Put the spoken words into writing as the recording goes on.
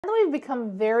Now that we've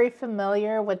become very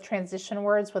familiar with transition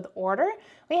words with order,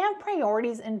 we have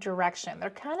priorities and direction. They're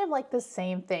kind of like the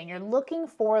same thing. You're looking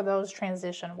for those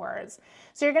transition words.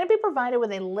 So you're going to be provided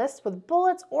with a list with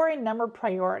bullets or a numbered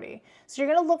priority. So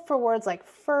you're going to look for words like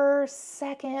first,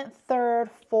 second,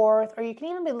 third, fourth, or you can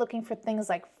even be looking for things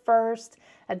like first,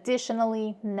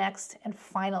 additionally, next, and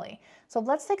finally. So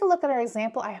let's take a look at our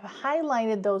example. I have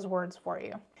highlighted those words for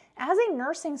you. As a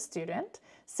nursing student,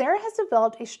 Sarah has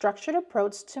developed a structured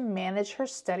approach to manage her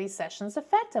study sessions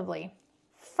effectively.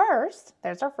 First,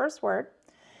 there's our first word.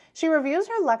 She reviews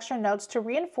her lecture notes to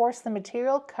reinforce the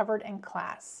material covered in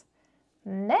class.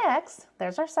 Next,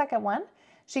 there's our second one.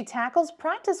 She tackles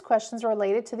practice questions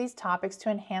related to these topics to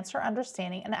enhance her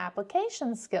understanding and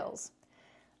application skills.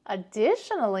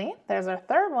 Additionally, there's our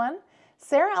third one.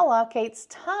 Sarah allocates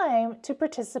time to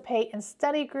participate in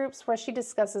study groups where she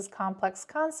discusses complex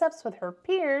concepts with her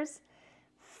peers.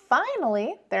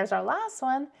 Finally, there's our last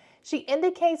one. She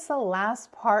indicates the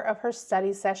last part of her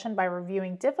study session by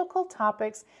reviewing difficult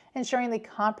topics, ensuring the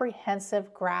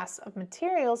comprehensive grasp of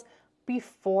materials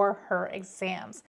before her exams.